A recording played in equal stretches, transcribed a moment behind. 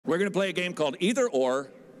We're going to play a game called Either or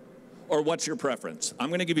What's Your Preference? I'm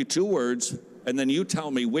going to give you 2 words, and then you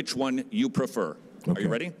tell me which one you prefer. Okay. Are you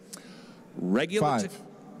ready? Regulative. 5.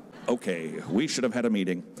 Okay, we should have had a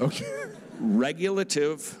meeting. Okay.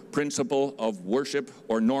 Regulative principle of worship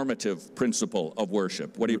or normative principle of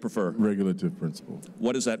worship? What do you prefer? Regulative principle.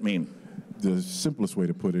 What does that mean? The simplest way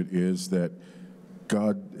to put it is that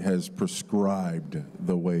God has prescribed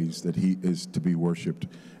the ways that he is to be worshiped,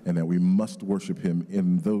 and that we must worship him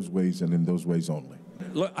in those ways and in those ways only.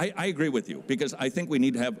 Look, I agree with you, because I think we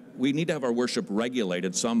need to have our worship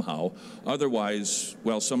regulated somehow. Otherwise,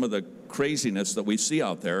 well, some of the craziness that we see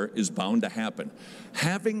out there is bound to happen.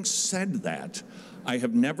 Having said that, I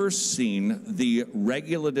have never seen the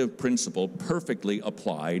regulative principle perfectly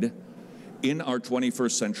applied in our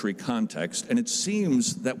 21st century context, and it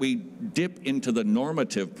seems that we dip into the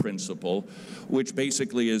normative principle, which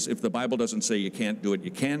basically is, if the Bible doesn't say you can't do it, you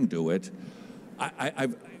can do it.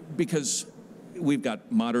 Because we've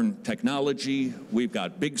got modern technology, we've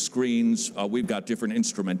got big screens, we've got different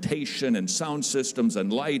instrumentation and sound systems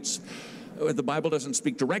and lights. The Bible doesn't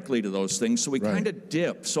speak directly to those things, so we kind of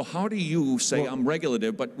dip. So how do you say, I'm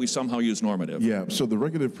regulative, but we somehow use normative? Yeah, so the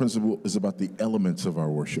regulative principle is about the elements of our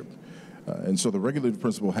worship. And so the regulative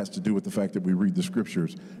principle has to do with the fact that we read the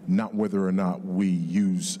scriptures, not whether or not we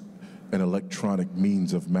use an electronic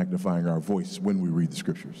means of magnifying our voice when we read the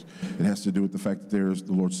scriptures. It has to do with the fact that there's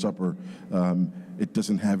the Lord's Supper. It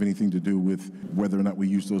doesn't have anything to do with whether or not we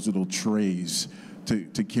use those little trays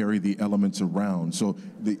to carry the elements around. So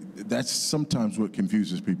that's sometimes what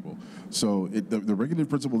confuses people. So the regulative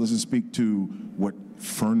principle doesn't speak to what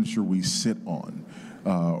furniture we sit on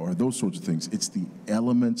or those sorts of things. It's the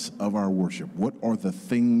elements of our worship. What are the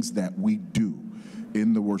things that we do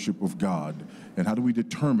in the worship of God, and how do we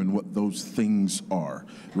determine what those things are?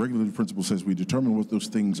 The regulative principle says we determine what those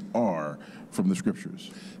things are from the scriptures.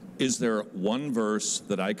 Is there one verse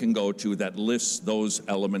that I can go to that lists those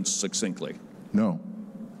elements succinctly? No.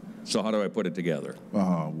 So how do I put it together?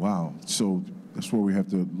 Wow. So that's where we have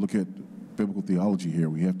to look at biblical theology here.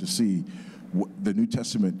 We have to see what the New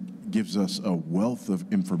Testament gives us a wealth of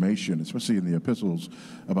information, especially in the epistles,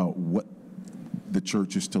 about what the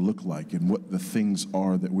church is to look like and what the things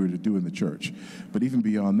are that we're to do in the church. But even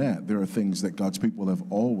beyond that, there are things that God's people have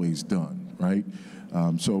always done, right?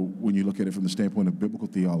 So when you look at it from the standpoint of biblical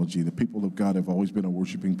theology, the people of God have always been a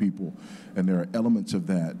worshiping people, and there are elements of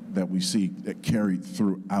that we see that carried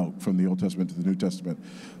throughout from the Old Testament to the New Testament.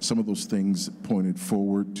 Some of those things pointed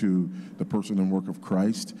forward to the person and work of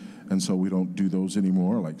Christ, and so we don't do those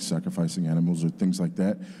anymore, like sacrificing animals or things like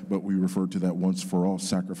that, but we refer to that once for all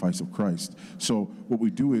sacrifice of Christ. So what we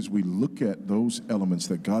do is we look at those elements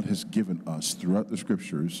that God has given us throughout the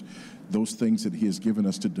scriptures, those things that he has given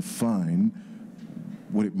us to define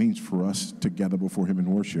what it means for us to gather before him in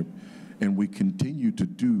worship, and we continue to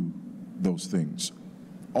do those things,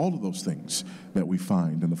 all of those things that we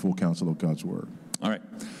find in the full counsel of God's word. All right.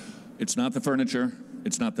 It's not the furniture,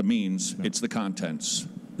 it's not the means, it's the contents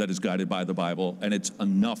that is guided by the Bible, and it's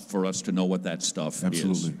enough for us to know what that stuff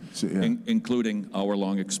Absolutely. is, So, yeah. including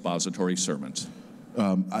hour-long expository sermons.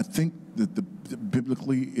 I think that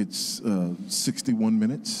biblically it's 61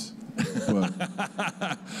 minutes,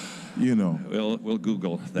 but you know. We'll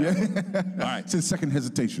Google that. All right. It's in second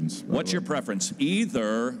hesitations. What's your preference?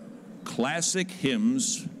 Either classic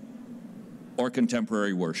hymns or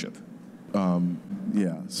contemporary worship?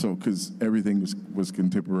 Yeah, so because everything was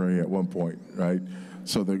contemporary at one point, right?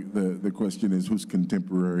 So the question is, who's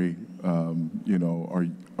contemporary?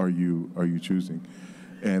 Are you choosing?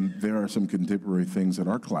 And there are some contemporary things that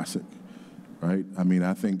are classic, right? I mean,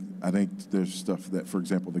 I think there's stuff that, for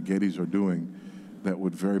example, the Gettys are doing that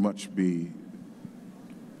would very much be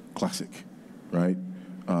classic, right?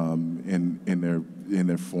 In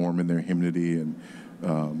their form, in their hymnody, and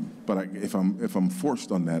but if I'm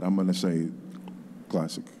forced on that, I'm going to say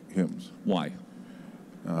classic hymns. Why?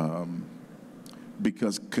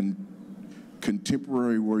 Because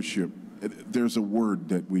contemporary worship, there's a word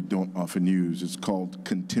that we don't often use. It's called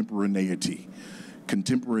contemporaneity.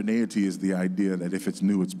 Contemporaneity is the idea that if it's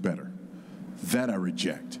new, it's better. That I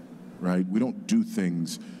reject, right? We don't do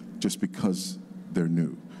things just because they're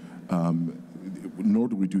new, nor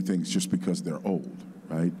do we do things just because they're old,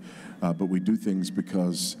 right? But we do things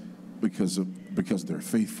because they're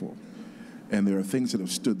faithful. And there are things that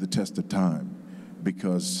have stood the test of time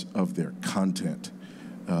because of their content,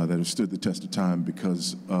 that have stood the test of time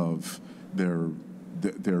because of their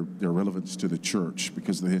their relevance to the church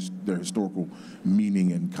because of their historical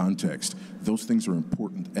meaning and context. Those things are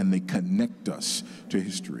important, and they connect us to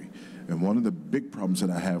history. And one of the big problems that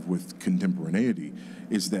I have with contemporaneity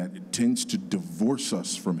is that it tends to divorce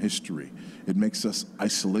us from history. It makes us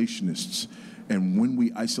isolationists. And when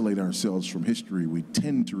we isolate ourselves from history, we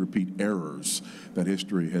tend to repeat errors that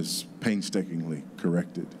history has painstakingly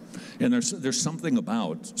corrected. And there's something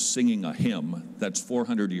about singing a hymn that's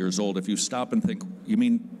 400 years old. If you stop and think, you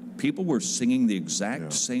mean people were singing the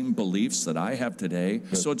exact same beliefs that I have today?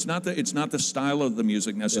 So it's not the style of the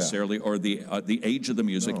music necessarily, or the age of the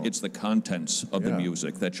music. No. It's the contents of the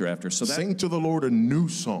music that you're after. So sing to the Lord a new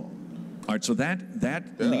song. All right, so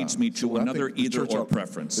that leads me to another either-or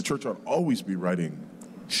preference. The church ought always be writing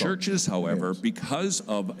churches, however, because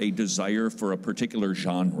of a desire for a particular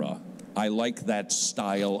genre. I like that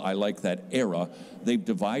style, I like that era. They've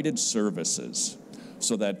divided services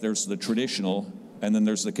so that there's the traditional and then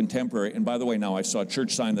there's the contemporary. And by the way, now I saw a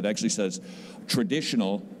church sign that actually says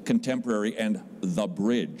traditional, contemporary, and the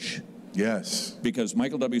bridge. Yes. Because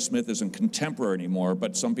Michael W. Smith isn't contemporary anymore,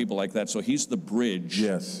 but some people like that. So he's the bridge.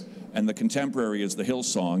 Yes. And the contemporary is the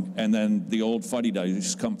Hillsong, and then the old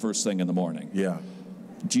fuddy-duddies come first thing in the morning. Yeah.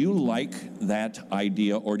 Do you like that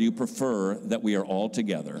idea, or do you prefer that we are all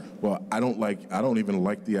together? Well, I don't even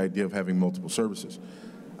like the idea of having multiple services.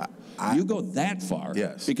 You go that far?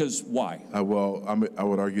 Yes. Because why? I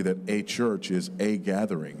would argue that a church is a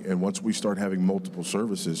gathering, and once we start having multiple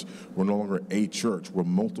services, we're no longer a church. We're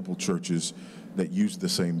multiple churches that use the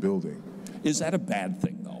same building. Is that a bad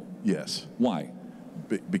thing, though? Yes. Why?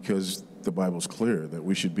 Because the Bible's clear that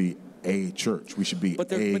we should be a church. We should be a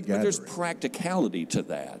gathering. But there's practicality to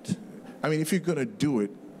that. I mean, if you're going to do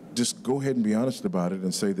it, just go ahead and be honest about it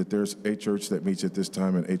and say that there's a church that meets at this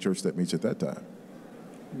time and a church that meets at that time.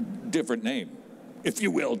 Different name, if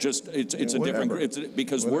you will. Just it's a different.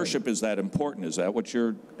 Because worship is that important. Is that what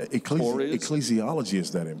your core is? Ecclesiology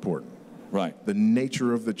is that important. Right. The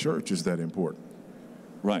nature of the church is that important.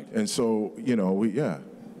 Right. And so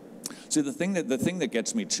See, the thing that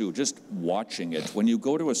gets me too, just watching it, when you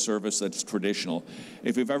go to a service that's traditional,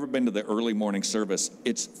 if you've ever been to the early morning service,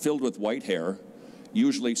 it's filled with white hair,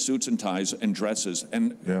 usually suits and ties and dresses.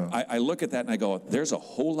 And I look at that and I go, there's a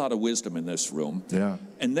whole lot of wisdom in this room. Yeah.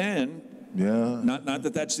 And then, not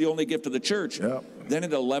that that's the only gift of the church. Yeah. Then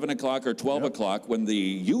at 11 o'clock or 12 o'clock, when the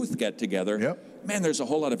youth get together, man, there's a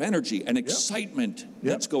whole lot of energy and excitement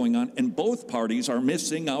that's going on. And both parties are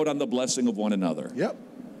missing out on the blessing of one another. Yep.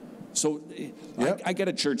 So I get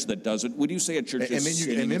a church that does it. Would you say a church is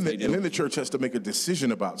and then the church has to make a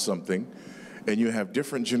decision about something, and you have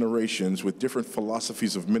different generations with different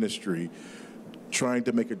philosophies of ministry trying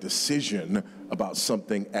to make a decision about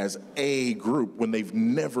something as a group when they've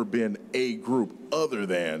never been a group other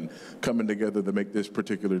than coming together to make this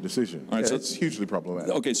particular decision. All right, so it's hugely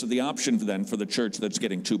problematic. Okay, so the option then for the church that's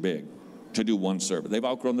getting too big to do one service, they've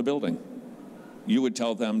outgrown the building. You would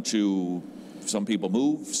tell them to... Some people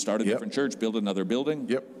move, start a different church, build another building.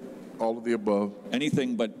 Yep, all of the above.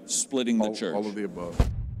 Anything but splitting the church. All of the above.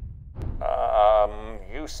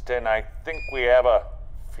 Houston, I think we have a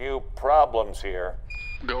few problems here.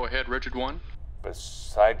 Go ahead, Wretched One.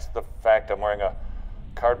 Besides the fact I'm wearing a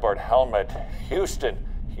cardboard helmet, Houston,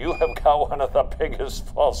 you have got one of the biggest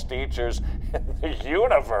false teachers in the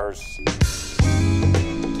universe.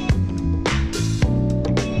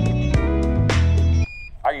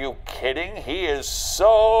 Are you kidding? He is so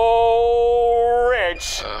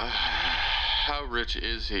rich. How rich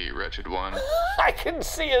is he, Wretched One? I can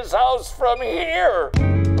see his house from here.